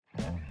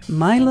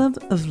My Love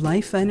of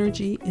Life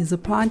Energy is a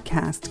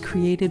podcast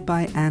created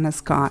by Anna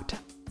Scott.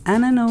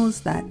 Anna knows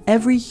that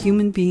every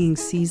human being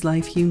sees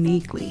life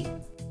uniquely.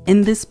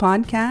 In this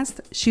podcast,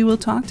 she will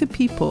talk to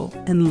people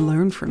and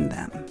learn from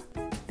them.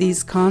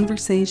 These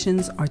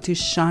conversations are to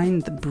shine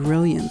the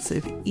brilliance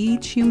of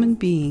each human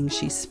being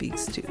she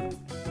speaks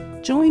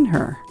to. Join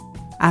her.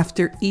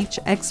 After each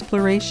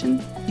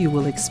exploration, you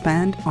will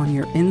expand on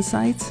your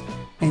insights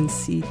and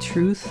see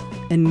truth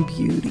and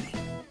beauty.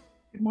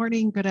 Good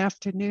morning, good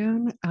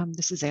afternoon.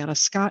 This is Anna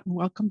Scott, and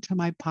welcome to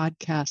my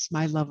podcast,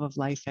 My Love of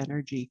Life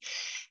Energy.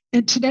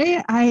 And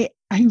today, I'm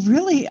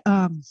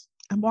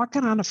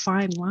walking on a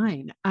fine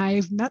line.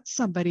 I've met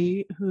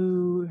somebody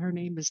who, her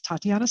name is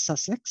Tatiana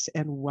Sussex,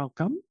 and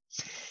welcome.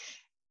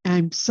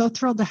 I'm so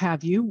thrilled to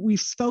have you. We've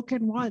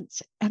spoken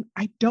once, and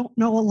I don't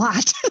know a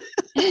lot.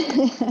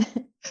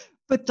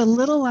 But the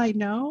little I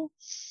know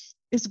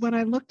is when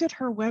I looked at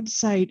her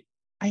website,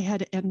 I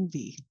had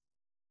envy.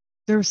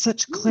 There's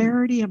such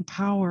clarity and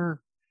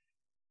power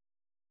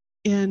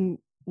in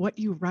what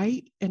you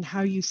write and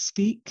how you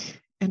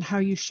speak and how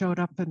you showed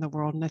up in the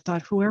world. And I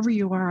thought, whoever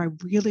you are, I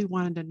really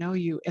wanted to know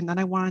you. And then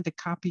I wanted to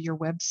copy your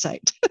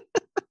website.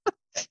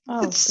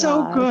 It's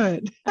so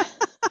good.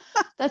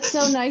 That's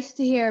so nice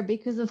to hear,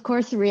 because of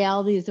course the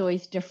reality is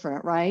always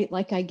different, right?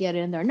 Like I get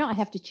in there, no, I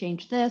have to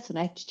change this and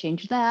I have to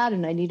change that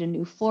and I need a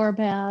new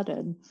format.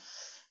 And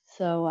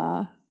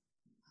so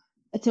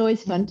it's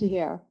always fun to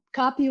hear.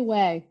 Copy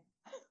away.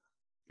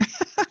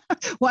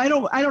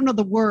 Well, I don't know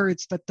the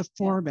words, but the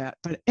format.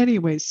 But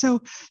anyway,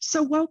 so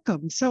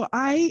welcome. So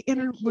I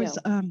was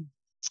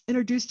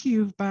introduced to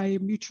you by a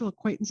mutual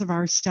acquaintance of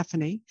ours,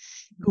 Stephanie,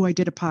 who I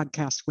did a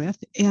podcast with,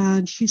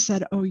 and she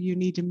said, "Oh, you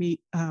need to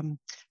meet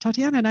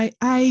Tatiana."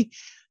 And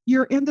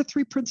you're in the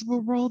three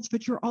principal roles,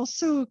 but you're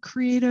also a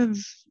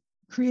creative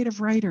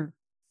writer,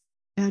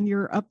 and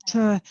you're up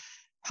to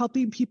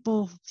helping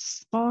people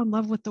fall in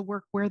love with the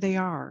work where they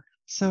are.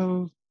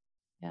 So,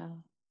 yeah.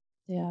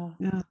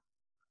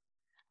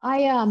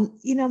 I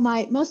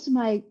most of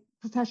my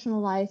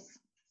professional life,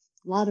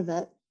 a lot of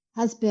it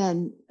has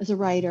been as a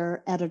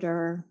writer,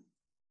 editor,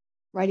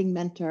 writing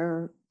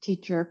mentor,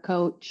 teacher,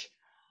 coach.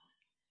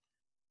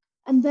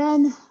 And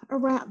then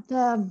around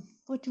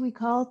what do we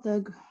call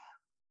it?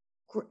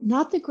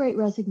 Not the Great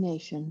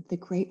Resignation, the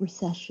Great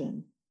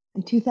Recession.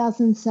 In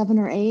 2007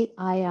 or 8,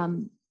 I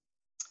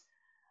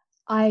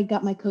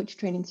got my coach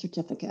training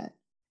certificate.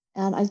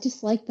 And I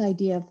just liked the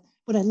idea of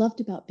what I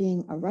loved about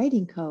being a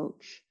writing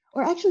coach,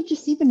 or actually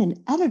just even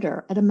an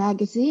editor at a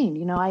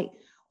magazine.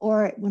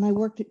 Or when I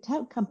worked at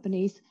tech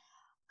companies,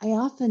 I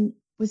often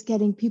was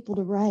getting people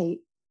to write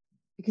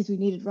because we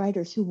needed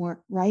writers who weren't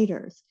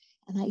writers.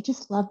 And I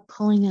just loved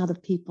pulling out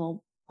of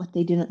people what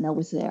they didn't know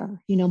was there.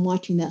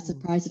 Watching that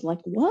surprise of like,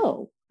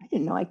 whoa, I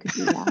didn't know I could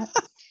do that.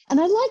 And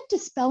I like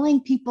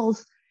dispelling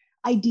people's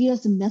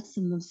ideas and myths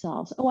in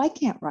themselves. Oh, I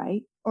can't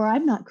write, or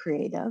I'm not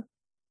creative.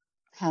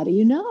 How do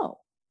you know?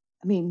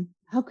 I mean,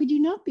 how could you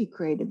not be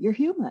creative? You're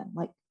human.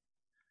 Like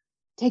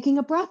taking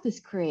a breath is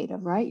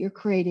creative, right? You're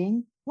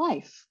creating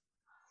life.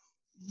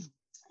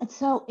 And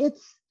so I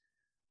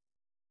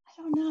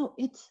don't know,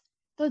 you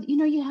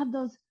have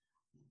those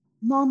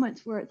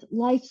moments where it's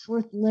life's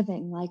worth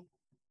living, like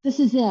this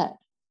is it.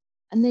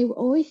 And they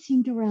always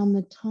seemed around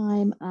the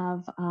time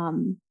of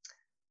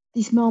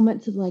these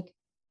moments of like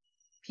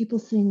people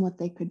seeing what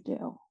they could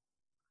do.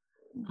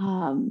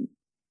 And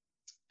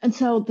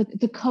so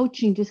the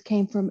coaching just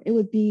came from, it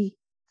would be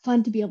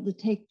fun to be able to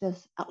take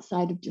this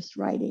outside of just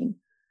writing.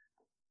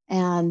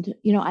 And,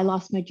 I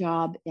lost my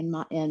job in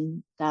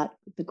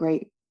the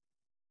Great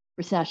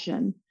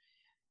Recession.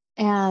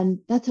 And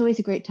that's always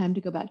a great time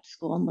to go back to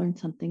school and learn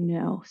something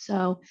new.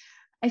 So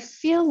I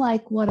feel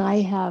like what I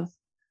have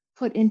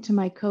put into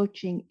my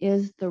coaching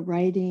is the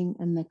writing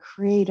and the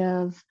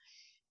creative,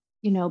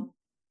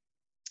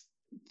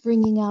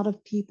 bringing out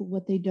of people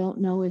what they don't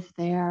know is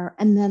there.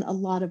 And then a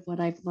lot of what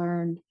I've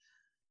learned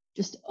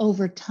just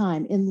over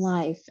time in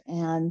life.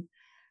 And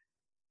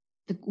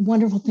the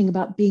wonderful thing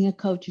about being a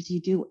coach is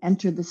you do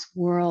enter this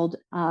world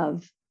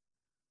of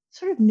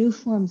sort of new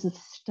forms of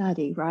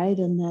study, right?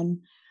 And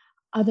then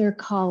other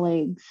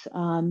colleagues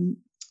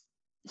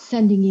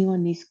sending you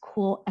on these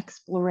cool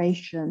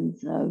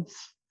explorations of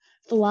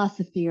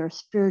philosophy or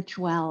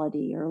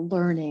spirituality or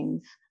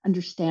learnings,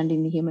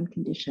 understanding the human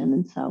condition.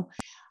 And so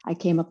I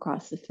came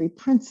across the three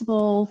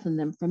principles, and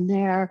then from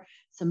there,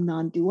 some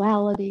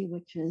non-duality,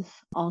 which is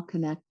all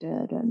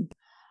connected. And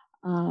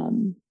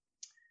I'm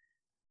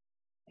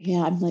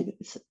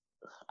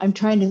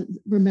trying to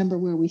remember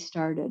where we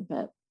started,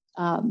 but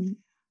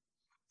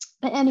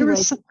anyway,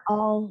 it's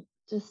all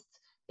just,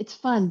 it's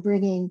fun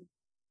bringing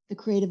the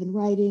creative and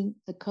writing,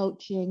 the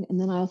coaching, and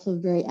then I also have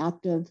a very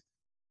active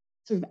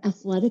sort of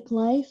athletic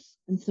life.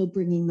 And so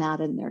bringing that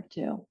in there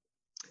too.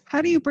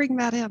 How do you bring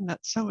that in?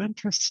 That's so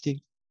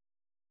interesting.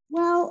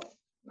 Well,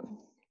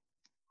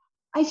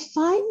 I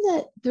find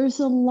that there's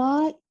a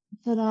lot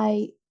that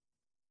I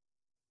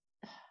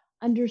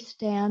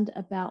understand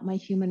about my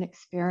human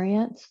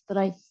experience that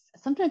I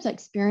sometimes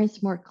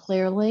experience more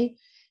clearly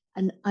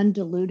and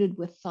undiluted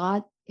with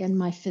thought in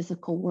my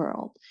physical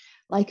world.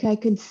 Like I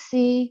can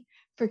see,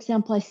 for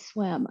example, I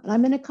swim, and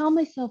I'm going to call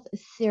myself a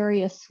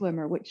serious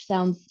swimmer, which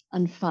sounds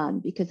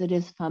unfun because it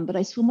is fun, but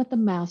I swim with the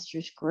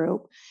master's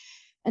group.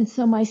 And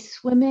so my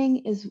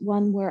swimming is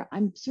one where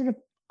I'm sort of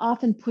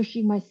often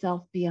pushing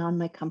myself beyond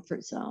my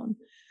comfort zone.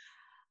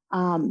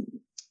 And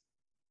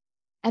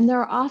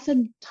there are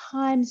often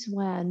times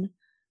when,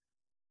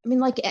 I mean,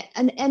 like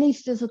in any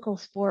physical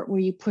sport where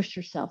you push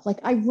yourself, like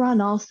I run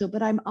also,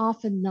 but I'm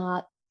often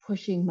not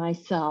pushing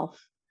myself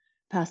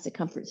past the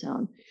comfort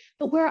zone.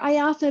 But where I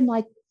often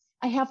like,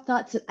 I have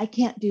thoughts that I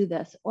can't do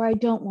this, or I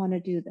don't want to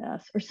do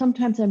this, or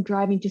sometimes I'm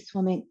driving to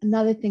swimming.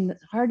 Another thing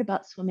that's hard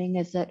about swimming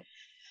is that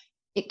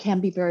it can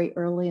be very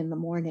early in the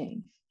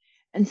morning.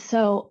 And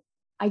so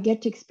I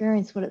get to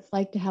experience what it's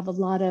like to have a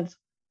lot of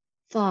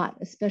thought,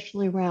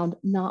 especially around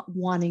not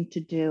wanting to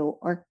do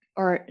or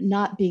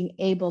not being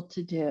able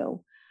to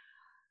do.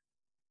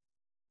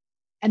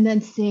 And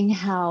then seeing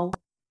how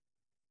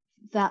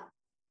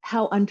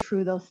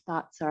untrue those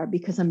thoughts are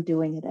because I'm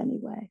doing it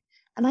anyway.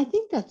 And I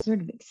think that's sort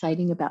of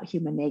exciting about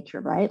human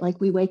nature, right? Like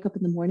we wake up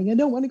in the morning, I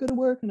don't want to go to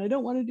work and I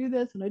don't want to do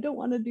this and I don't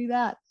want to do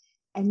that.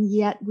 And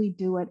yet we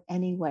do it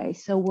anyway.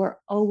 So we're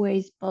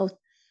always both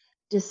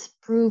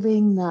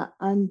disproving the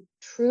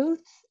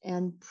untruth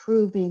and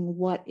proving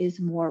what is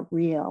more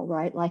real,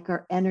 right? Like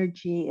our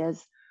energy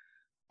is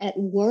at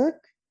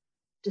work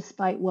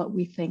despite what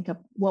we think of,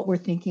 what we're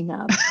thinking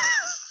of.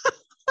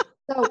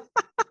 So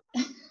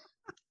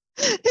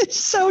it's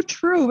so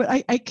true. But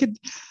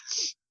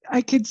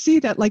I could see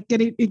that, like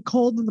getting it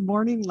cold in the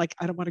morning, like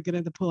I don't want to get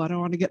in the pool. I don't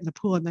want to get in the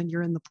pool. And then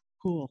you're in the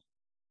pool.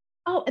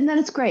 Oh, and then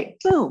it's great.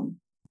 Boom.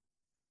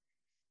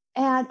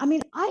 And I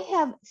mean,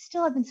 I've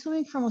been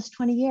swimming for almost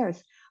 20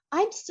 years.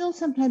 I'm still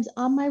sometimes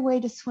on my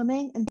way to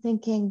swimming and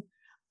thinking,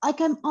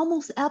 like I'm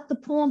almost at the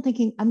pool and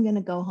thinking, I'm going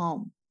to go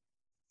home.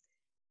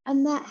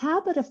 And that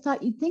habit of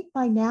thought, you'd think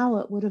by now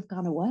it would have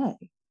gone away.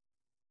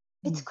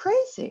 It's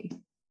crazy,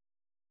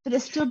 but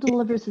it still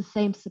delivers the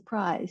same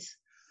surprise.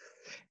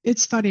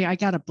 It's funny. I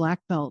got a black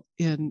belt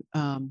in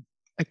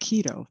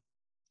Aikido.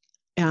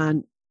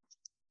 And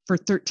for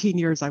 13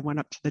 years, I went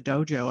up to the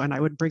dojo and I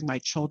would bring my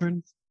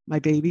children, my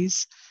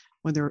babies,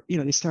 when they're,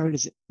 they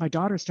started my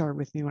daughter started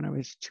with me when I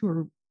was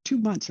 2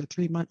 months or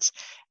 3 months.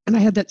 And I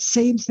had that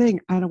same thing.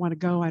 I don't want to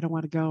go. I don't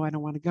want to go. I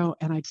don't want to go.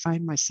 And I'd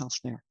find myself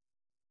there.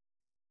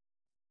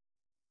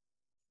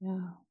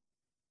 Yeah.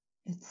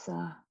 It's,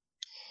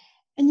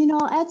 and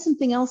I'll add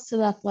something else to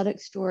the athletic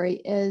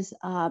story is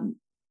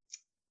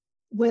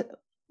with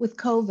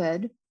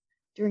COVID,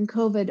 during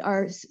COVID,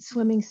 our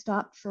swimming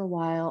stopped for a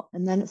while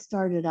and then it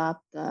started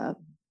up the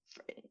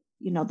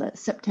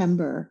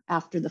September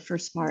after the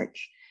first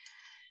March.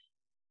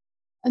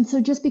 And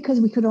so just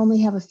because we could only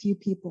have a few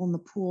people in the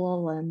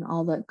pool and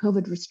all the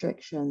COVID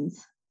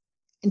restrictions,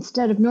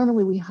 instead of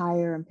normally we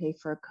hire and pay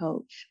for a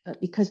coach,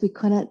 but because we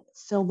couldn't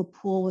fill the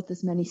pool with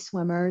as many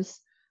swimmers,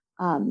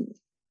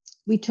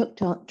 we took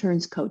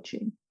turns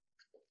coaching.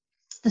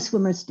 The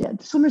swimmers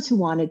did, swimmers who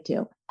wanted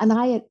to. And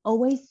I had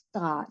always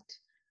thought,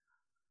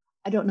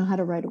 I don't know how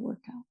to write a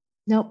workout.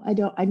 No, I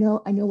don't. I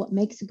know what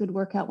makes a good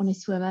workout when I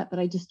swim it, but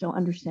I just don't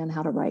understand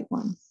how to write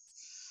one.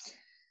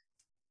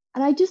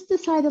 And I just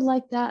decided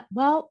like that,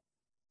 well,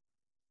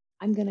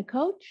 I'm going to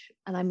coach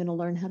and I'm going to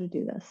learn how to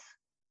do this.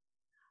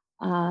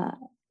 Oh,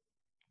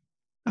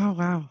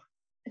 wow.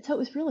 So it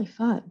was really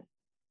fun.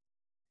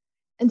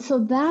 And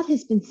so that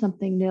has been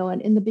something new.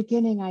 And in the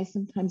beginning, I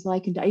sometimes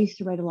I used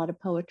to write a lot of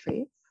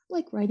poetry. It's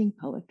like writing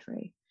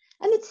poetry.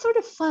 And it's sort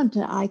of fun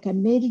I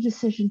made a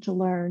decision to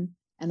learn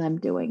and I'm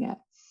doing it.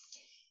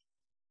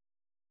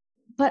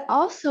 But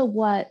also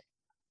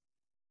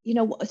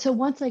so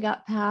once I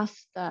got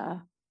past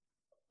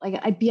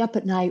I'd be up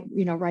at night,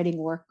 writing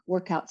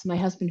workouts. My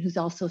husband, who's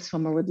also a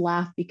swimmer, would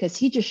laugh because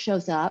he just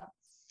shows up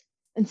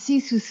and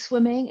sees who's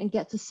swimming and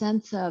gets a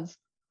sense of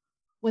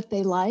what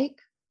they like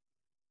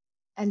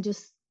and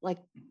just like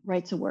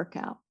writes a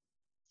workout.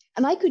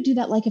 And I could do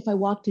that like if I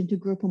walked into a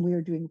group and we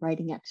were doing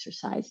writing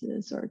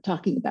exercises or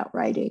talking about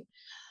writing.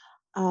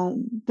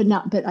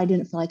 But I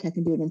didn't feel like I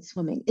can do it in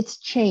swimming. It's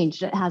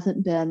changed. It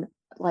hasn't been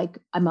like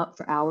I'm up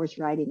for hours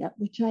writing it,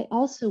 which I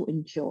also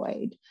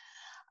enjoyed,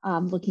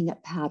 looking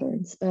at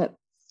patterns. But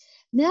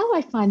now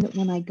I find that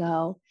when I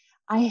go,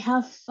 I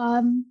have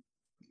fun.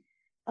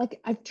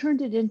 Like I've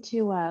turned it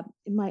into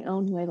in my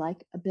own way,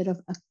 like a bit of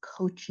a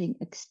coaching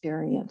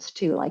experience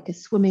too, like a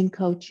swimming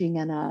coaching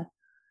and a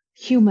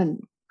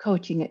human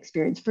coaching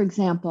experience. For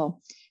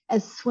example,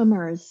 as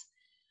swimmers,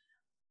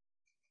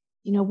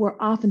 we're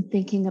often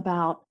thinking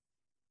about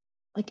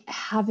like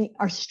having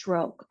our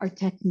stroke, our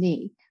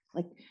technique,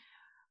 like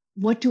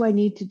what do I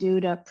need to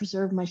do to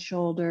preserve my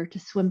shoulder, to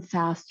swim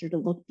faster, to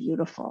look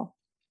beautiful?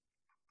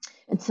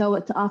 And so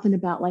it's often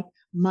about like,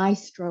 my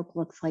stroke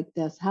looks like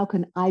this. How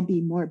can I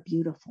be more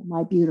beautiful,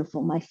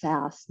 my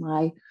fast,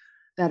 my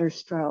better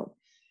stroke?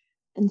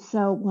 And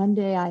so one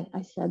day I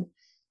said,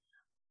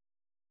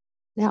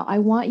 now I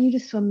want you to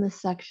swim this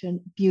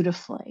section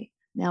beautifully.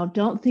 Now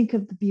don't think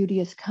of the beauty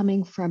as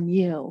coming from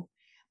you,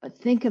 but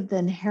think of the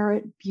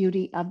inherent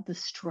beauty of the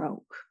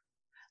stroke.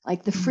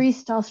 Like the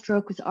freestyle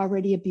stroke was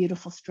already a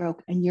beautiful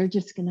stroke, and you're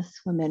just going to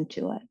swim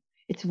into it.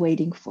 It's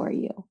waiting for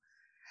you.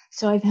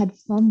 So I've had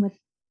fun with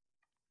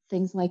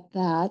things like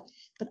that,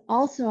 but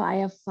also I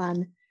have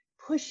fun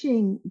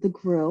pushing the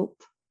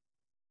group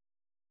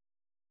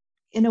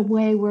in a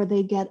way where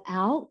they get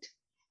out,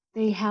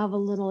 they have a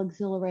little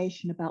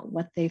exhilaration about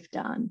what they've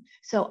done.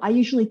 So I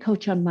usually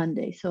coach on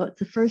Monday. So it's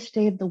the first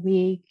day of the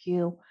week.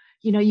 You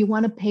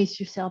want to pace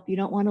yourself. You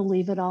don't want to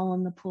leave it all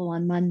in the pool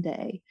on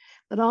Monday.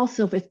 But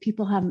also, if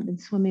people haven't been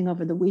swimming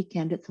over the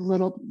weekend, it's a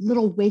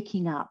little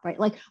waking up, right?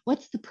 Like,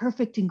 what's the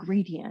perfect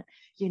ingredient?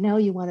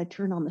 You want to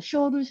turn on the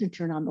shoulders and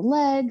turn on the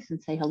legs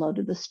and say hello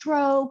to the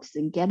strokes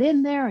and get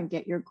in there and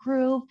get your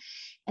groove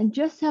and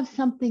just have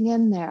something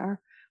in there.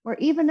 Or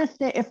even if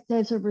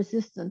there's a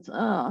resistance,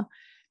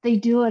 they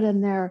do it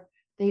and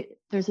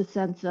there's a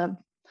sense of,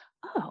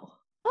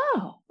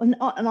 and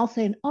I'll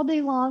say all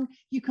day long,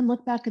 you can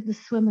look back at the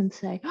swim and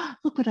say,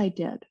 look what I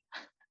did.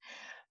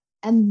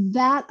 And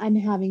that I'm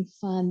having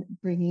fun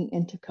bringing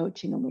into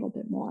coaching a little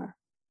bit more.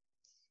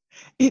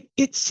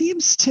 It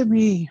seems to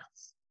me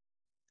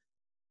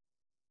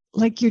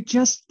like you're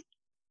just,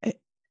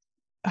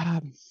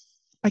 I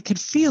could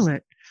feel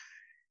it.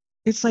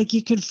 It's like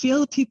you can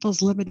feel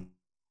people's limiting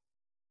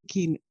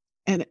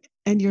and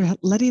you're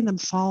letting them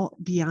fall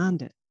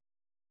beyond it.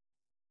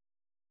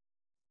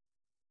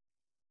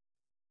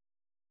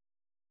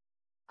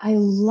 I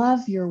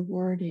love your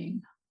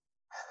wording.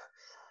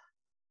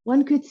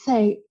 One could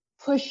say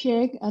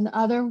pushing,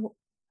 another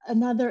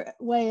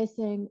way of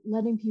saying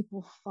letting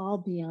people fall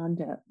beyond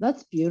it.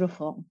 That's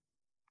beautiful.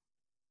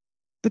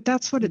 But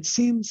that's what it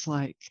seems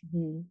like.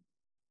 Mm-hmm.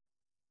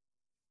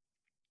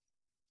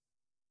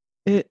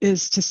 It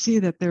is to see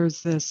that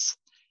there's this,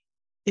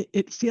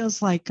 it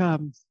feels like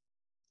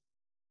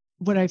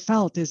what I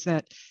felt is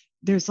that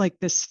there's like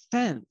this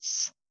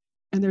fence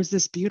and there's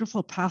this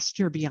beautiful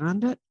pasture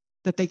beyond it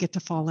that they get to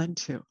fall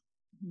into.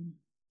 Mm-hmm.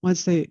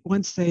 Once they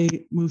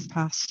move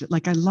past it.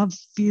 Like I love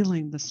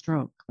feeling the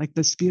stroke, like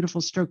this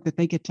beautiful stroke that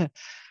they get to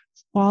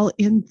fall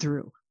in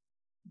through.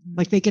 Mm-hmm.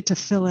 Like they get to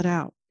fill it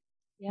out.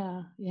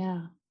 Yeah.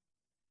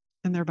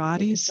 In their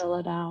bodies. Fill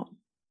it out.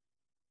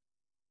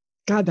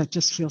 God, that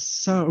just feels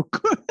so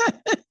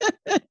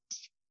good.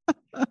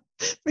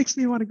 Makes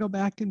me want to go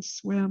back and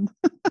swim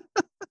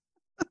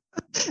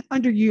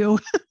under you.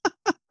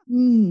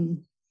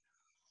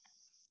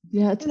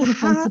 Yeah, it's been a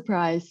fun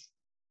surprise.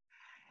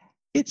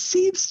 It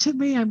seems to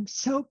me, I'm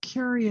so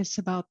curious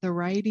about the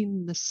writing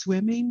and the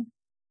swimming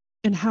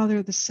and how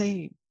they're the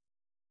same.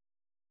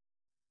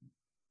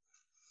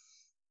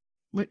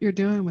 What you're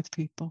doing with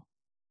people.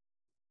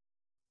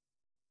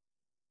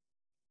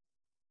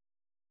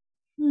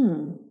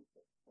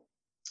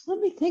 Let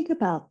me think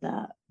about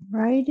that.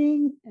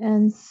 Writing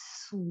and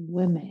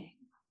swimming.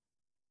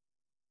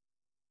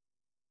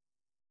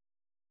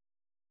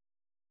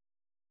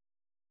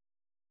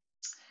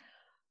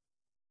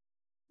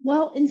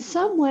 Well, in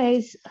some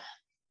ways,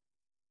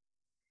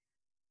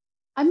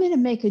 I'm going to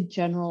make a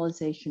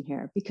generalization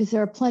here because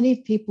there are plenty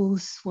of people who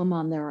swim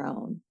on their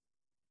own.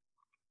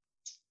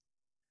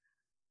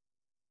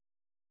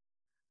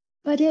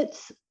 But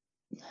it's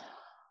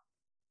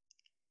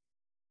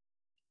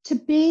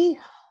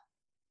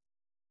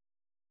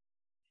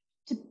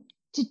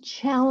to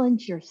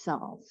challenge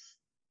yourself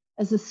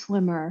as a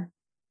swimmer.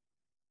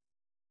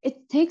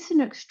 It takes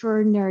an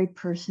extraordinary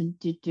person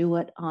to do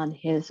it on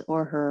his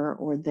or her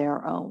or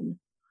their own.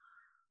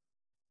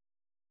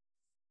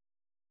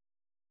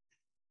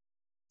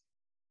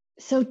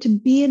 So to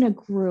be in a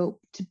group,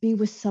 to be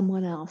with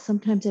someone else,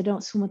 sometimes I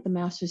don't swim with the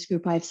master's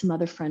group. I have some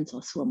other friends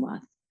I'll swim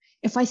with.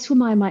 If I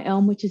swim on my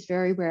own, which is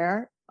very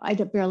rare, I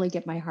barely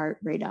get my heart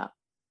rate up.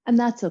 And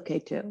that's okay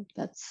too.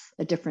 That's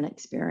a different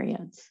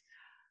experience.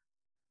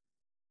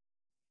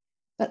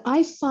 But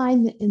I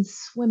find that in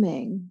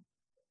swimming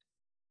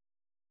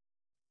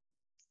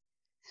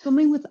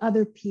with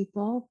other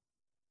people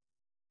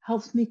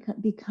helps me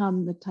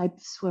become the type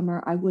of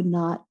swimmer I would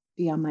not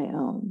be on my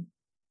own.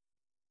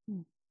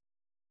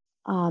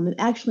 And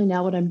actually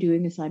now what I'm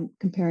doing is I'm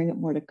comparing it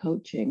more to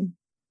coaching.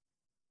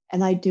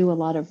 And I do a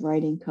lot of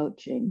writing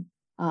coaching.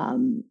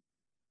 And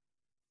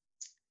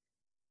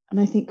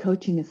I think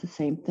coaching is the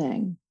same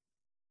thing.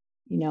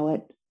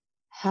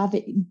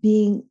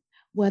 Being,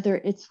 whether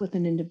it's with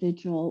an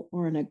individual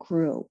or in a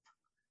group,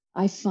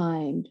 I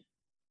find,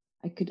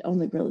 I could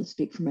only really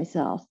speak for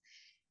myself,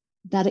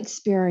 that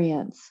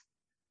experience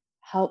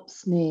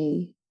helps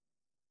me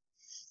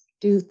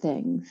do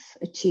things,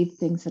 achieve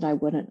things that I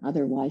wouldn't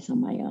otherwise on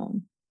my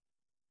own.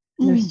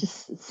 And there's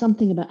just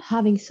something about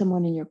having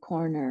someone in your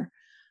corner.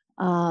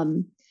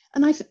 And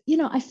I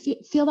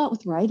feel that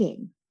with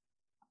writing.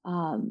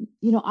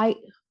 I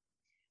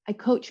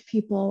coach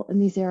people in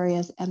these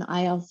areas and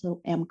I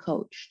also am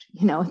coached,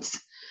 it's,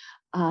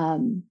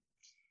 and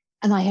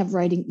I have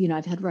writing,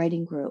 I've had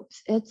writing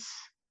groups. It's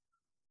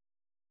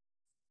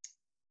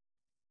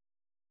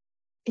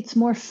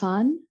more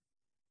fun.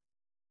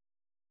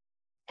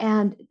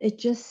 And it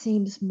just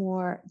seems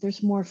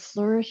there's more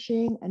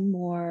flourishing and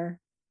more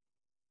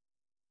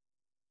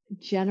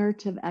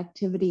generative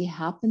activity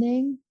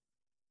happening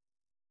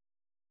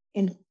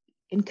in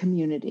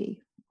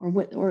community or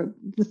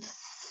with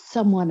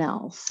someone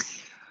else.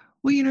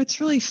 Well, it's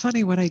really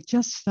funny. What I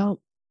just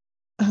felt,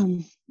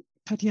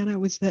 Tatiana,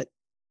 was that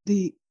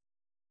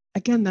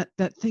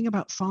that thing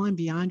about falling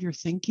beyond your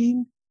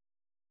thinking.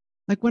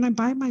 Like when I'm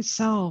by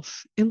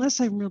myself,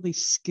 unless I'm really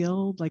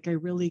skilled, like I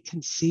really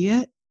can see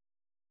it,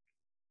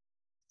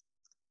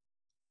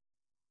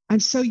 I'm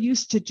so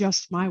used to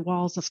just my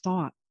walls of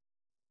thought.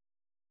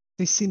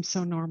 They seem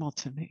so normal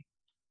to me.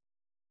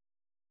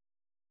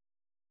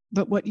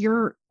 But what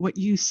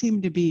you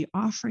seem to be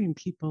offering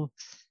people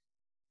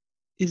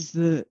is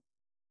the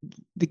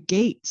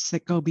gates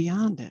that go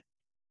beyond it.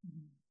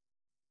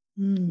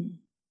 Mm.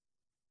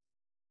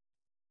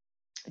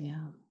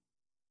 Yeah.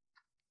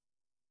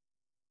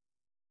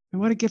 And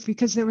what a gift,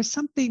 because there was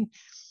something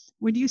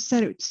when you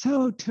said it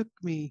so took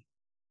me,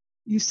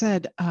 you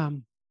said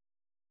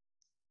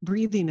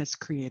breathing is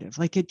creative.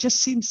 Like it just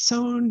seems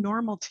so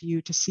normal to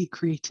you to see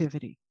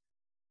creativity.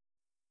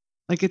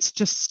 Like it's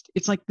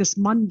like this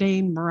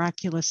mundane,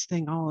 miraculous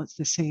thing all at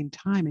the same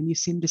time. And you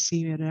seem to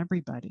see it in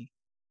everybody.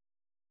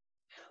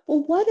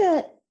 Well,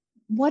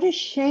 what a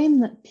shame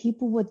that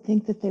people would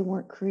think that they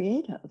weren't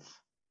creative.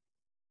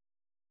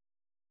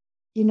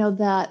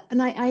 That,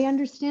 and I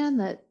understand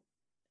that,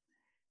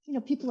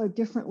 people are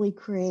differently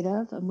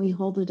creative, and we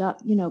hold it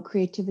up,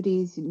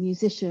 creativities,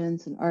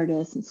 musicians and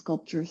artists and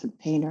sculptors and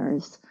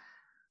painters.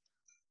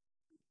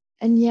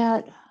 And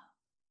yet,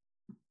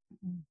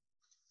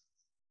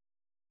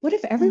 what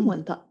if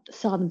everyone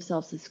saw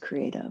themselves as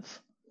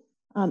creative?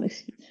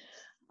 Who's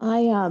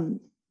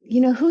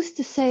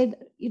to say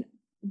that,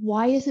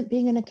 why isn't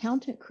being an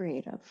accountant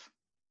creative?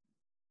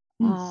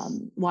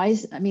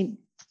 It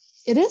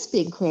is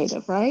being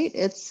creative, right?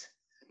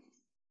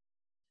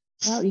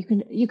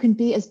 You can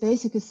be as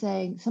basic as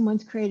saying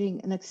someone's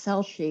creating an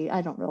Excel sheet.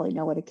 I don't really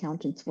know what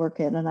accountants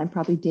work in, and I'm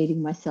probably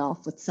dating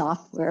myself with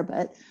software,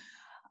 but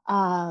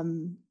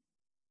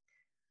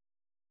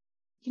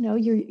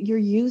you're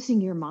using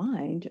your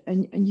mind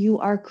and you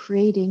are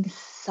creating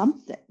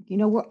something.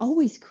 We're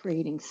always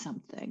creating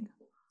something.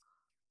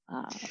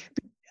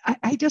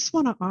 I just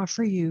want to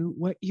offer you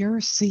what you're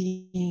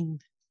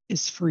seeing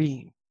is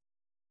freeing.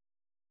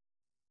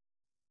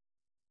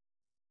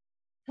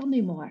 Tell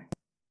me more.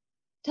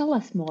 Tell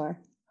us more.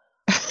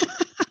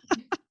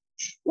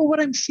 Well, what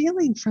I'm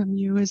feeling from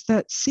you is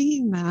that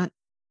seeing that,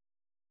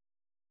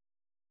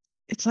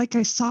 it's like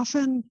I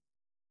soften,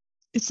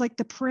 it's like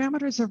the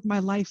parameters of my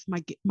life,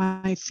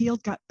 my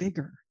field got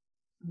bigger.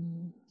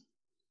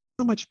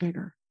 So much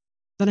bigger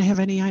than I have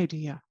any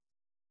idea.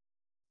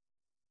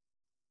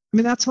 I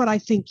mean, that's what I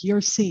think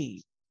you're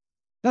seeing.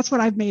 That's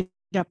what I've made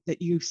up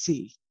that you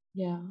see.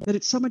 Yeah. That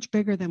it's so much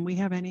bigger than we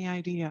have any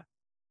idea.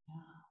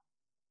 Yeah.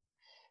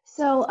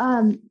 So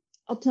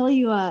I'll tell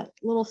you a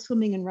little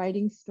swimming and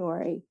writing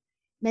story.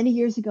 Many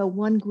years ago,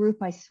 one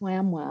group I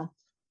swam with,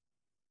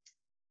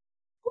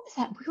 what was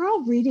that? We were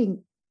all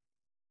reading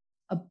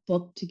a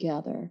book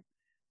together,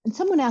 and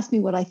someone asked me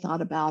what I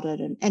thought about it.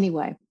 And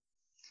anyway,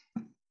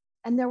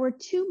 and there were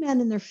two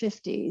men in their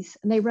 50s,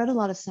 and they read a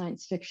lot of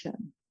science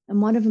fiction.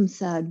 And one of them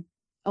said,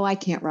 "Oh, I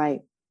can't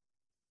write,"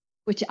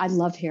 which I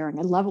love hearing.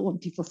 I love it when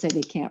people say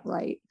they can't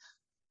write.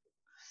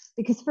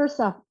 Because first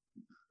off,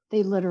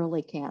 they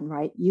literally can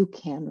write. You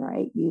can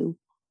write. You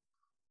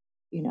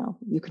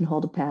can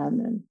hold a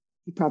pen, and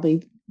you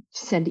probably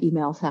send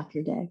emails half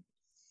your day.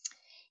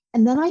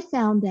 And then I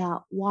found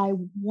out why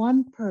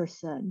one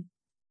person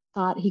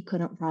thought he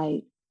couldn't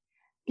write.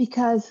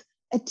 Because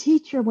a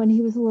teacher, when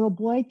he was a little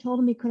boy, told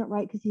him he couldn't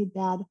write because he was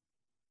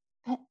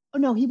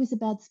a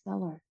bad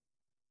speller.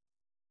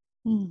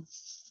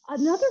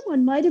 Another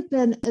one might have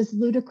been as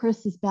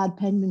ludicrous as bad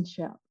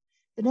penmanship.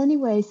 But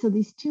anyway, so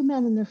these two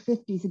men in their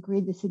 50s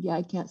agreed. They said, "Yeah,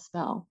 I can't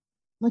spell."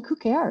 I'm like, "Who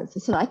cares?" I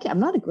said, I'm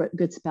not a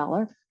good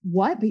speller."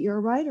 "What? But you're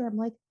a writer." I'm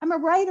like, "I'm a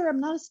writer.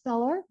 I'm not a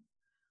speller."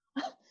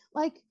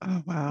 Like,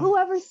 oh, wow.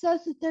 Whoever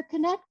says that they're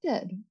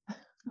connected.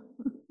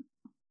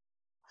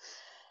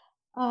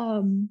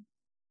 And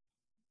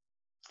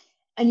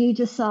you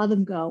just saw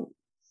them go,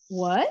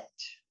 "What?"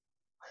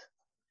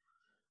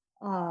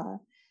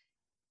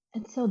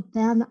 And so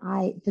then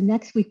the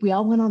next week, we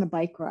all went on a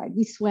bike ride.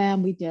 We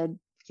swam, we did,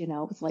 it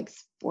was like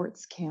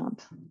sports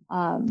camp.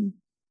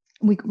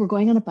 We were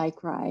going on a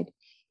bike ride.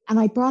 And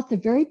I brought the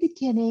very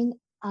beginning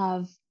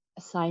of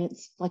a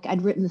science, like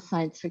I'd written a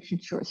science fiction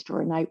short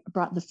story, and I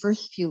brought the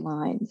first few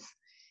lines.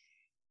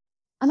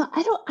 And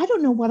I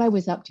don't know what I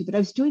was up to, but I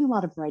was doing a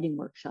lot of writing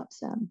workshops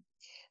then.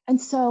 And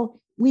so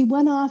we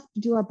went off to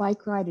do our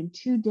bike ride in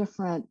two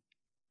different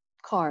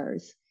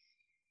cars.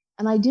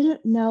 And I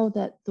didn't know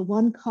that the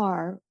one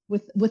car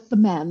with the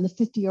men, the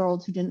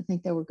 50-year-olds who didn't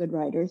think they were good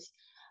writers,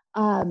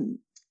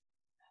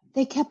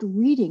 they kept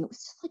reading. It was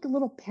just like a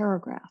little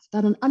paragraph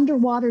about an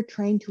underwater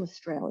train to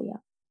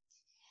Australia.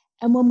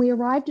 And when we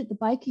arrived at the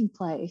biking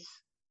place,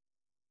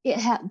 it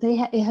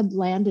had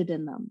landed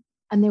in them,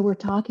 and they were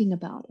talking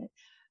about it.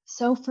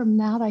 So from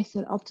that, I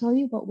said, I'll tell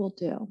you what we'll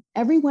do.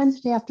 Every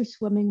Wednesday after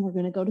swimming, we're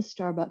going to go to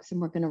Starbucks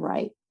and we're going to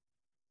write.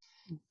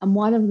 And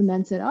one of the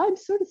men said, I'm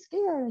sort of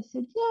scared. I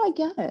said, yeah, I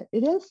get it.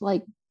 It is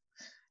like,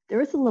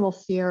 there is a little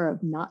fear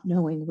of not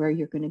knowing where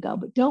you're going to go,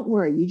 but don't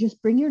worry. You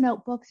just bring your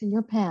notebooks and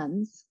your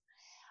pens.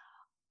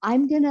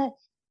 I'm going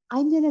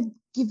to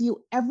give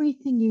you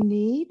everything you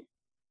need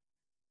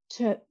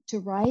to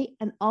write.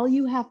 And all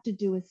you have to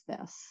do is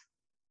this.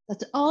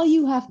 That's all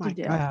you have to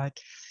do. My God.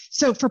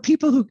 So for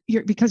people who,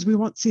 because we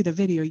won't see the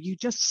video, you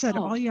just said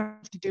all you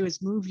have to do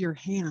is move your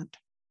hand.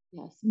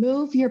 Yes,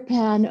 move your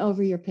pen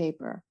over your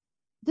paper.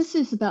 This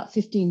is about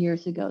 15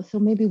 years ago. So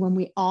maybe when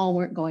we all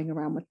weren't going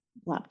around with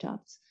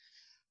laptops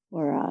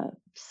or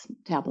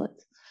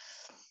tablets.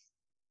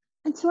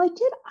 And so I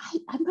did,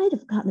 I might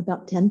have gotten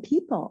about 10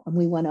 people, and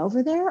we went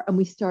over there and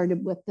we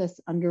started with this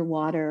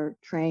underwater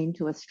train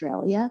to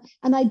Australia.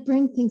 And I'd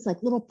bring things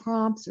like little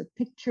prompts or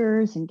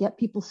pictures and get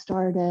people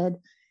started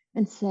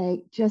and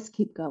say, just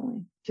keep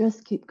going,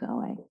 just keep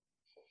going.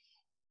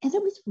 And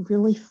it was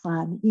really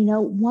fun. You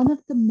know, one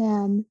of the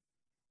men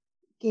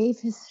gave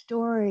his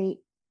story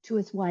to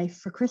his wife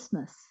for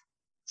Christmas.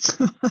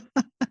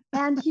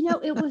 And, you know,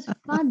 it was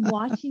fun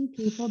watching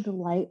people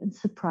delight and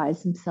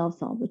surprise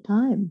themselves all the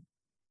time.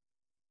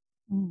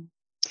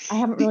 I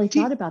haven't really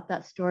thought about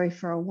that story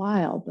for a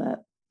while,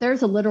 but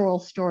there's a literal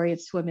story of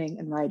swimming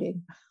and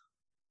writing.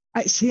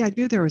 I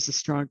knew there was a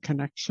strong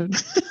connection.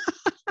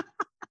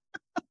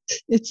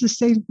 It's the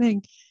same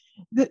thing.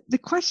 The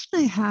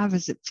question I have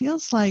is, it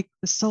feels like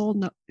the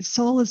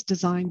soul is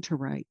designed to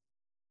write.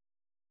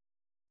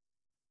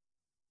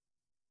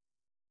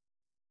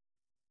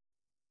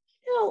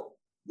 You know,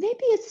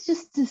 maybe it's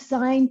just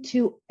designed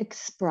to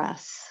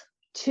express,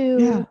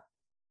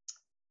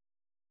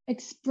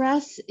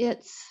 express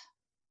its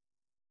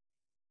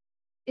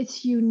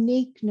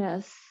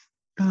uniqueness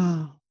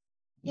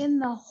in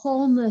the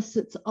wholeness.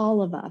 It's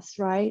all of us,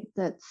 right?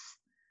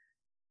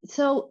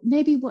 So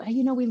maybe,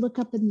 you know, we look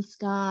up in the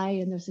sky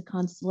and there's a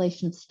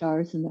constellation of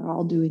stars and they're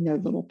all doing their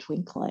little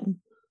twinkling.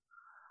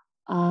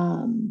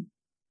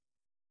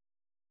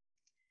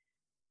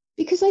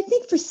 Because I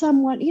think for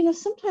someone, you know,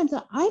 sometimes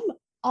I'm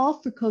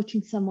all for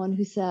coaching someone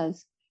who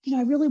says, you know,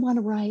 I really want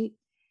to write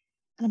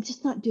and I'm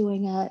just not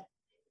doing it.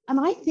 And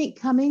I think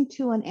coming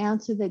to an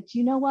answer that,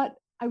 you know what,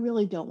 I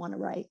really don't want to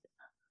write,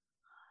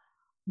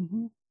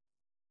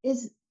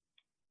 is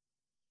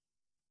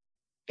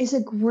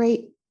a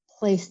great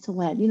place to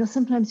land. You know,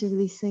 sometimes there are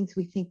these things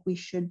we think we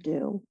should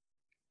do,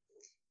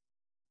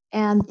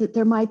 and that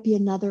there might be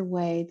another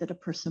way that a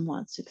person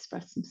wants to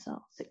express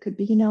themselves. It could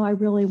be, you know, I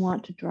really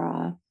want to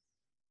draw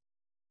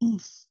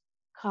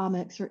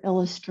comics or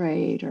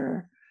illustrate,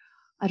 or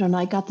I don't know,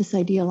 I got this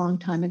idea a long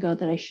time ago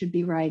that I should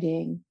be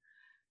writing.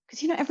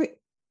 Because, you know,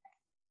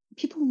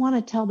 people want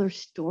to tell their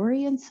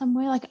story in some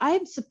way. Like, I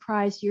am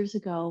surprised years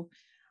ago,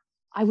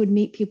 I would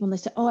meet people and they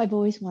say, oh, I've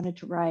always wanted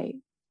to write.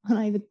 And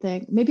I would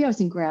think, maybe I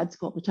was in grad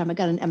school at the time. I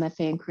got an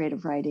MFA in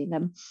creative writing.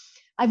 And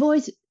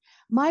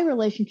my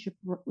relationship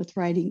with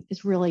writing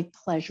is really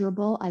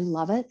pleasurable. I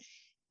love it.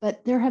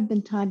 But there have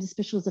been times,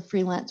 especially as a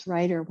freelance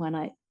writer, when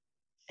at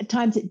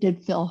times it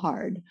did feel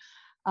hard.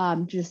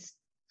 Just,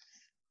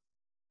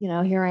 you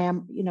know, here I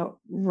am, you know,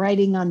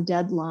 writing on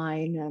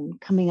deadline and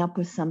coming up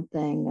with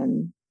something.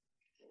 And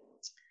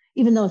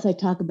even though as I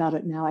talk about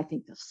it now, I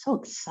think that's so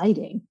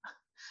exciting.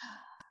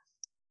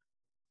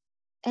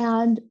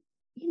 And,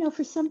 you know,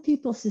 for some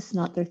people, it's just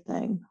not their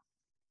thing.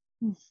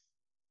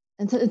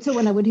 And so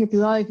when I would hear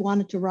people, oh, I've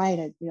wanted to write,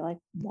 I'd be like,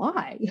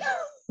 why?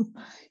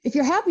 If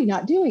you're happy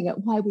not doing it,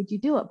 why would you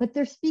do it? But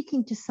they're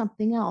speaking to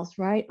something else,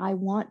 right? I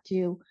want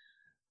to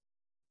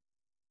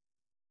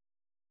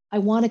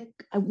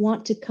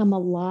come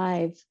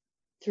alive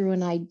through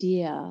an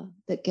idea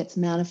that gets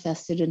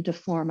manifested into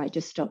form. I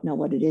just don't know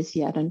what it is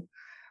yet. And,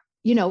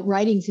 you know,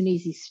 writing's an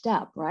easy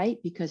step, right?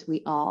 Because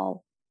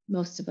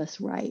most of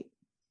us write.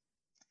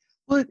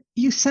 Well,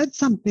 you said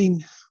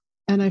something,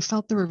 and I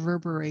felt the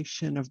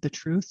reverberation of the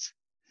truth,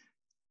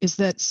 is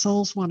that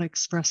souls want to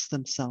express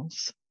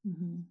themselves.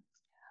 And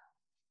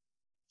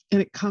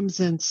it comes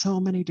in so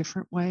many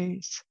different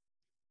ways,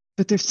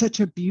 but there's such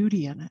a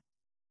beauty in it.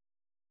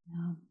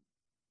 Yeah.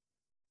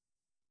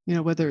 You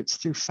know, whether it's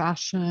through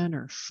fashion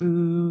or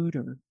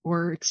food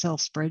or Excel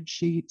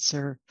spreadsheets,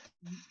 or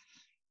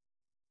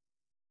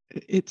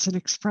it's an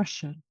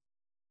expression.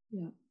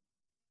 Yeah.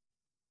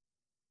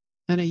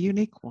 And a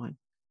unique one.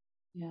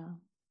 Yeah.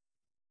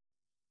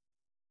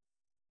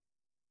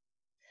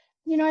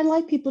 You know, I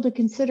like people to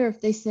consider,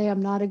 if they say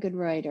I'm not a good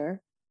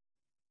writer,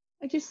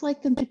 I just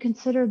like them to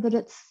consider that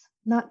it's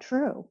not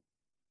true.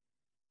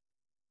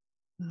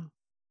 No.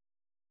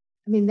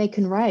 I mean, they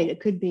can write. It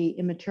could be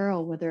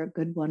immaterial whether a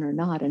good one or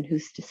not, and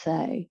who's to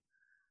say?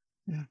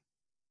 Yeah.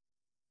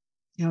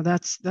 You know,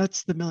 that's the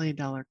 $1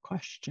 million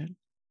question.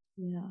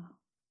 Yeah.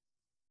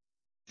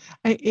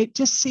 It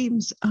just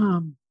seems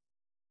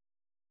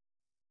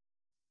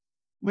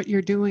what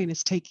you're doing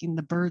is taking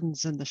the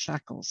burdens and the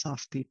shackles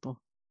off people.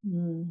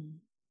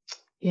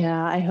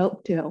 Yeah, I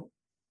hope to.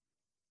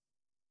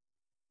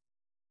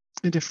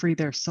 And to free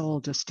their soul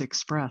just to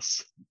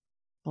express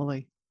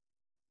fully.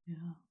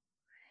 Yeah.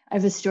 I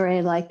have a story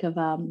I like of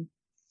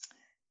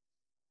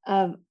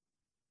a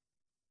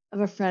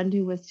friend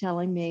who was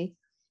telling me,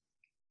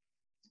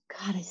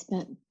 God, I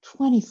spent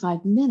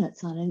 25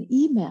 minutes on an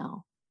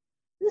email.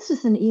 This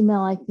was an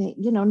email, I think,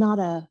 not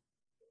a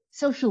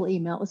social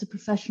email. It was a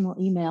professional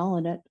email,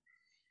 and it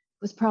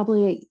was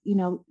probably,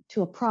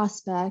 to a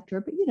prospect,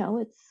 but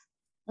it's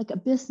like a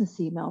business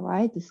email,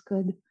 right? This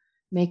could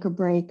make or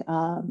break.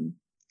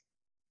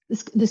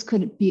 This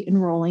could be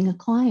enrolling a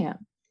client.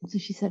 So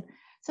she said,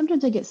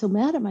 sometimes I get so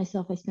mad at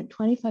myself. I spent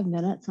 25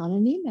 minutes on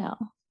an email.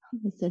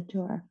 I said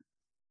to her,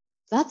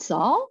 that's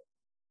all?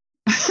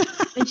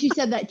 And she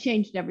said that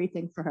changed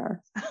everything for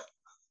her.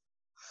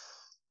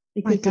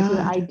 Because of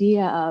the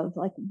idea of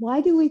like,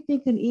 why do we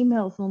think an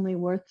email is only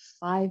worth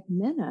 5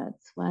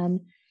 minutes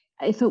when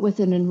if it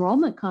was an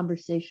enrollment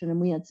conversation and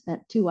we had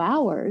spent 2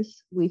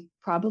 hours, we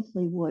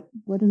probably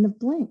wouldn't have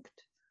blinked.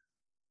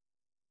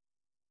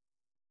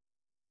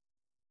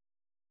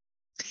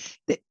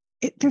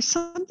 There's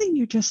something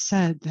you just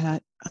said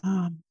that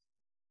I'm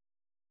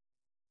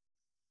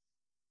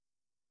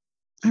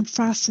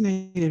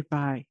fascinated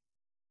by.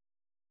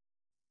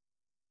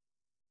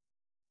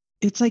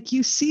 It's like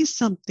you see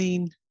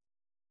something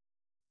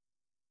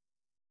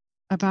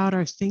about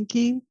our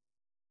thinking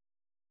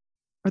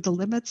or the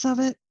limits of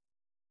it.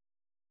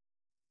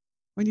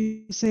 When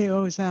you say,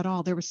 oh, is that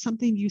all? There was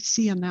something you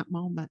see in that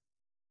moment.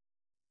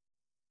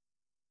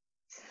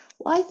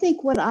 Well, I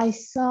think what I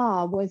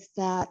saw was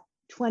that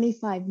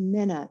 25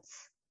 minutes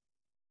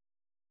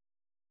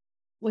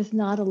was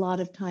not a lot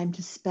of time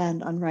to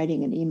spend on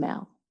writing an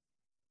email.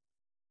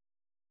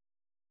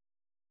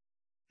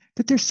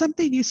 But there's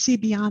something you see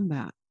beyond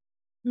that.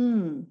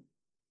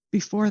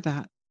 Before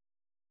that.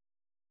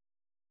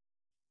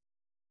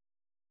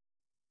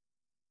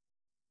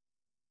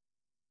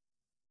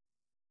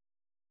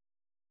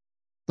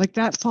 Like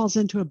that falls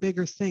into a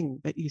bigger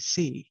thing that you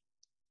see.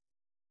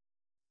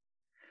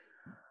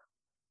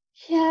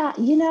 Yeah,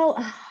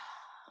 I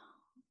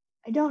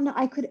don't know.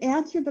 I could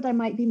answer, but I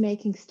might be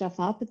making stuff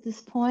up at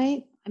this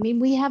point. I mean,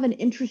 we have an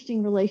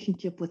interesting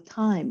relationship with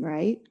time,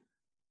 right?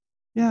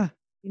 Yeah.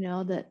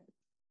 That.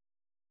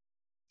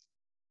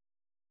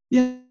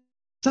 Yeah,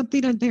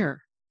 something in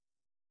there.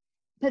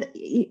 But,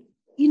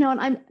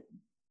 and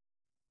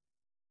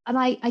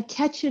I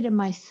catch it in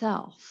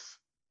myself.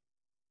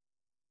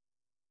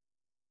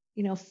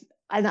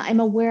 I'm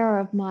aware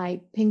of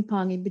my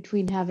ping-ponging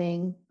between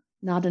having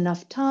not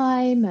enough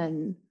time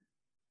and.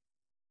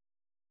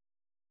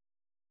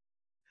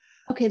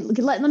 Okay,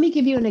 let me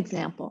give you an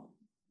example.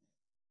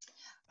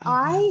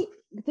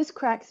 This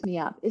cracks me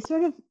up. It's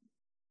sort of,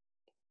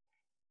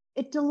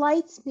 it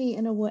delights me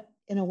in a way.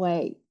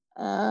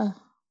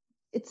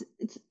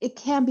 It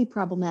can be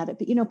problematic,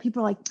 but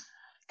people are like,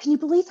 can you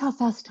believe how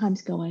fast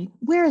time's going?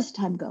 Where is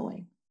time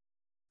going?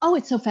 Oh,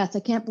 it's so fast.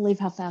 I can't believe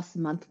how fast the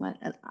month went.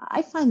 And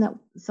I find that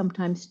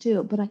sometimes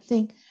too, but I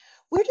think,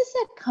 where does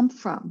that come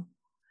from?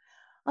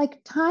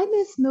 Like, time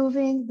is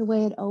moving the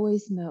way it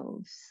always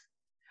moves.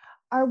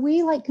 Are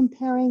we like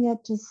comparing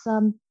it to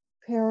some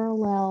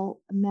parallel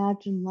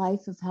imagined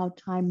life of how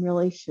time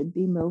really should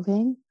be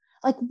moving?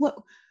 Like,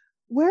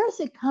 where is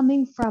it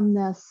coming from,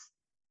 this,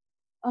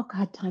 oh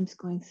God, time's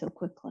going so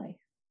quickly?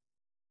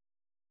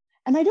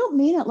 And I don't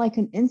mean it like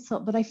an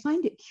insult, but I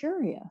find it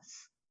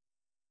curious,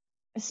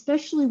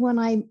 especially when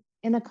I'm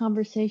in a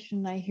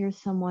conversation, I hear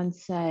someone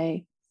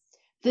say,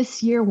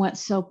 this year went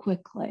so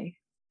quickly.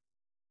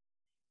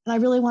 And I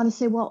really want to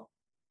say, well,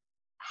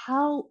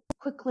 how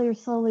quickly or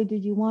slowly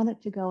did you want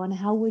it to go? And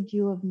how would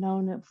you have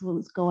known if it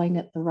was going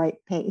at the right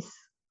pace?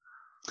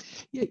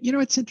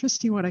 It's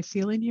interesting what I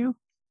feel in you.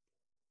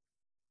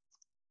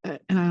 And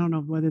I don't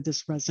know whether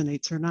this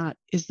resonates or not,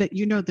 is that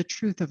the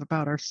truth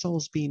about our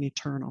souls being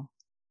eternal.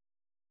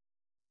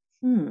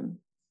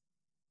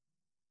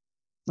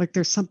 Like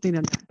there's something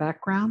in the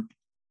background.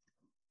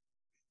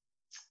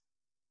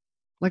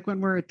 Like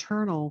when we're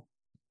eternal,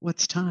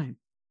 what's time?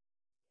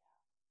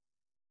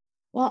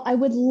 Well, I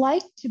would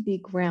like to be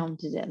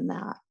grounded in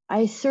that.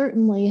 I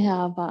certainly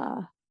have,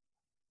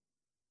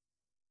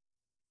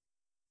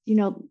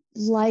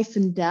 life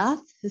and death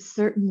has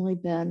certainly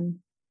been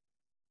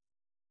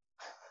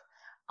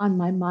on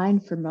my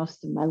mind for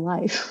most of my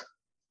life.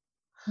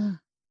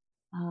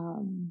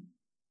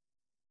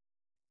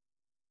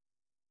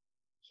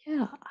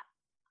 Yeah,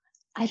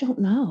 I don't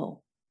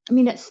know. I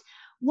mean, it's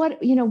what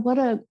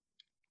a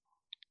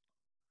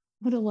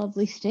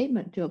lovely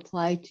statement to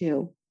apply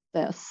to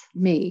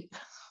me.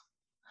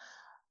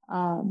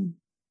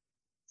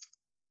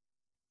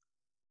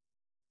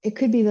 It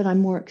could be that I'm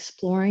more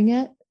exploring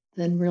it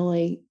than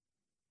really.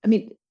 I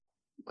mean,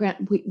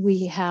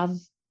 we have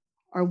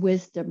our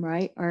wisdom,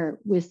 right? Our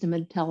wisdom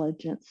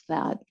intelligence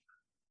that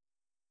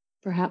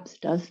perhaps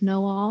does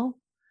know all.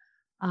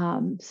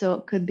 So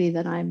it could be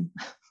that I'm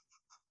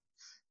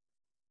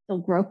still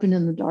groping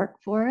in the dark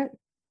for it.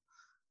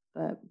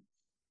 But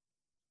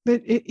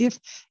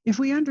if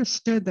we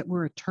understood that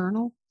we're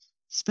eternal,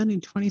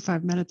 spending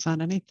 25 minutes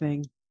on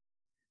anything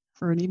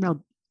for an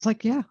email It's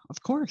like, yeah,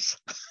 of course.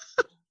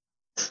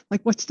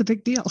 Like, what's the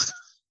big deal?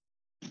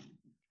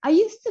 I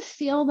used to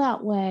feel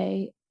that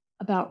way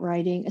about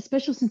writing,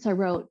 especially since I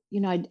wrote,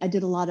 I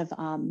did a lot of,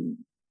 I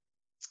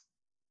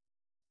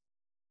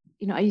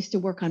used to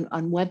work on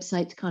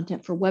websites,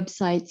 content for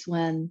websites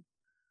when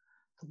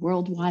the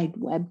World Wide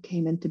Web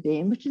came into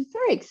being, which is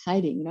very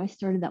exciting. I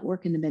started that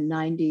work in the mid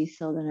 90s.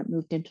 So then it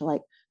moved into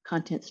like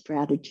content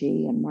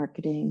strategy and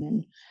marketing.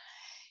 And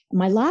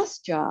my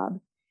last job,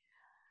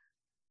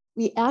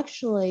 we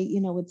actually,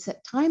 would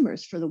set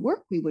timers for the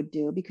work we would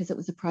do because it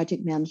was a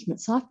project management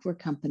software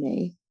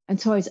company. And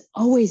so I was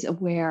always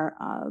aware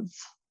of,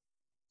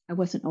 I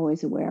wasn't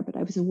always aware, but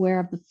I was aware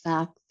of the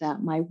fact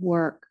that my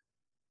work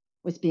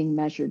was being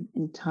measured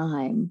in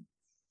time.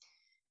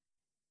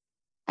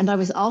 And I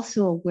was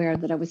also aware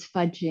that I was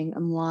fudging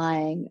and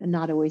lying and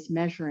not always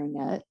measuring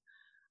it.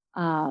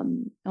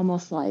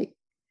 Almost like,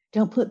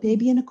 don't put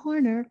baby in a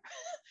corner.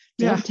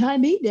 Don't tie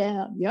me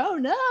down. Oh,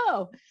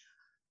 no.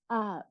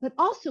 But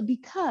also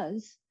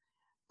because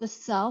the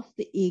self,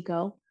 the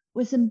ego,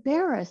 was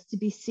embarrassed to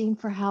be seen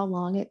for how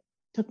long it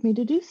took me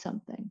to do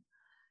something.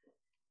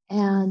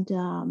 And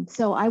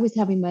so I was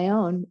having my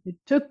own, it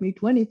took me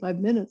 25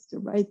 minutes to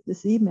write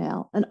this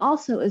email. And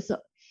also,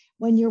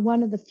 when you're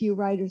one of the few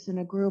writers in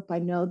a group, I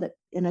know that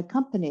in a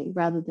company,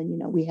 rather than,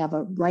 we have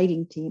a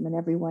writing team and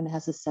everyone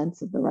has a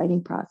sense of the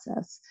writing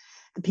process,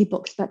 the people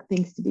expect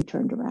things to be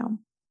turned around,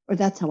 or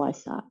that's how I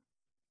saw it.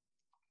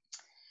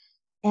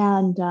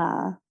 And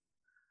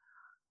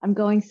I'm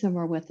going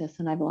somewhere with this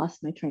and I've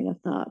lost my train of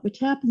thought, which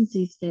happens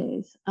these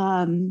days.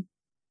 And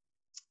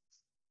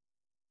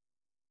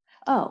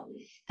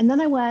then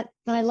I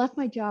left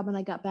my job and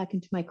I got back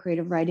into my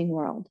creative writing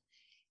world.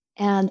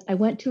 And I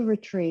went to a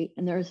retreat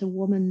and there was a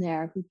woman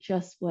there who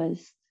just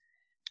was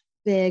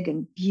big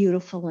and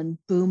beautiful and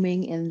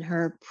booming in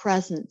her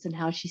presence and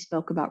how she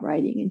spoke about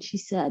writing. And she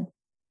said,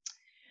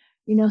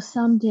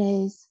 some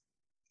days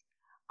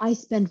I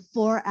spend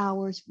 4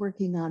 hours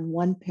working on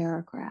one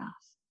paragraph.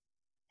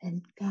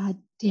 And God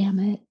damn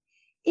it,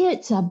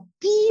 it's a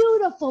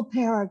beautiful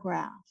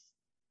paragraph.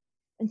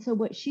 And so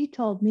what she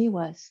told me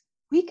was,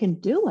 we can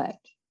do it.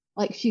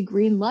 Like she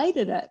green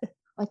lighted it.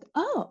 Like,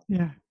 oh.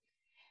 Yeah.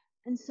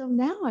 And so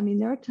now,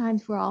 there are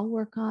times where I'll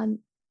work on,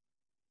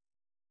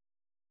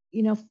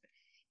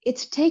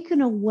 it's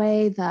taken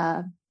away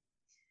the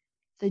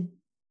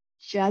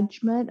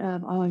judgment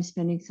of, oh, I'm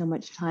spending so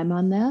much time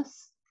on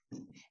this.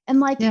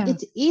 And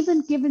it's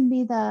even given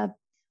me the,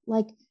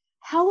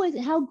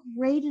 how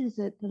great is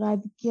it that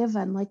I've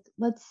given,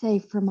 let's say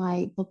for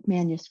my book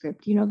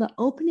manuscript, the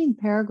opening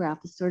paragraph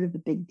is sort of a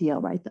big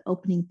deal, right? The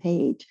opening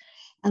page.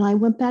 And I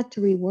went back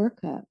to rework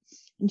it.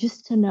 And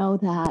just to know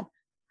that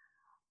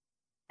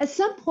at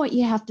some point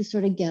you have to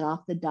sort of get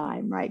off the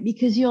dime, right?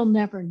 Because you'll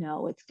never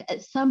know. It's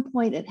at some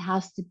point it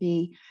has to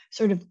be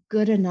sort of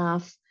good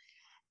enough.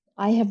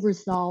 I have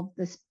resolved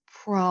this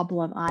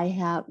problem I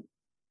have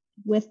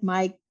with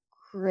my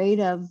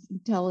creative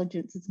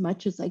intelligence as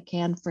much as I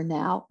can for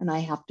now, and I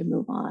have to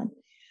move on.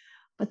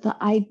 But the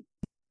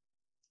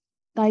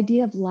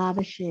idea of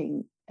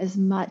lavishing as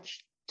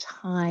much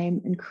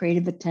time and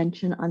creative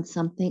attention on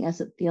something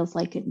as it feels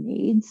like it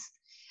needs,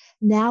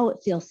 now it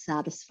feels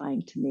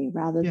satisfying to me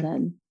rather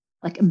than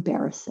like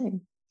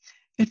embarrassing.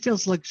 It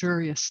feels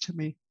luxurious to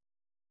me.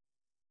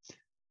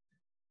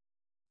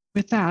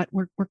 With that,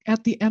 we're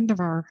at the end of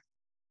our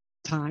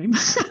time.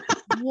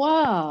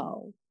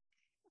 Whoa.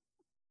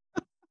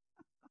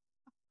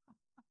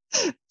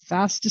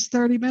 Fastest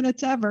 30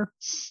 minutes ever.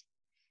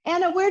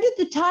 Anna, where did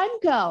the time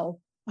go?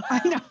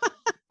 I know.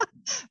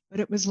 But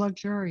it was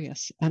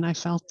luxurious and I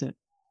felt it.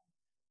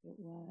 It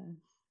was.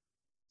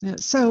 Yeah,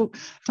 so,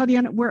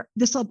 Fabiana,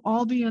 this will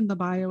all be in the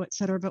bio, et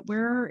cetera, but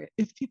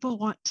if people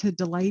want to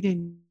delight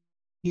in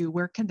you,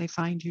 where can they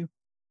find you?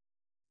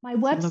 My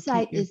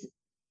website is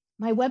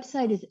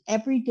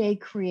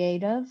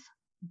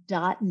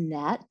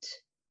everydaycreative.net.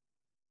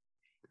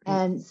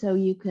 And so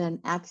you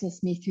can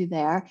access me through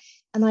there.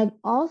 And I've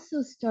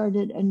also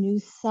started a new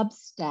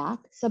Substack.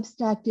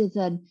 Substack is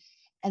an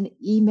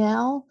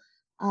email.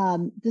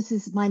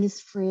 Mine is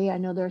free. I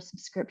know there are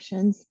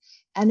subscriptions,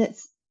 and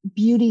it's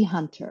Beauty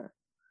Hunter.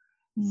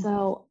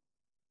 So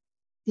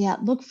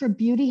look for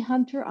Beauty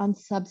Hunter on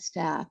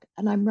Substack.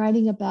 And I'm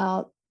writing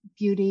about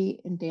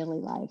beauty in daily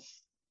life.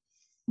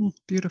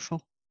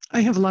 Beautiful.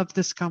 I have loved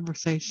this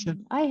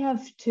conversation. I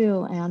have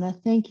too, Anna.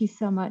 Thank you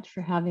so much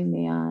for having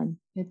me on.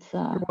 You're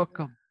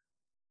welcome.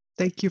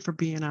 Thank you for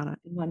being on it.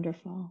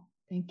 Wonderful.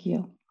 Thank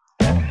you.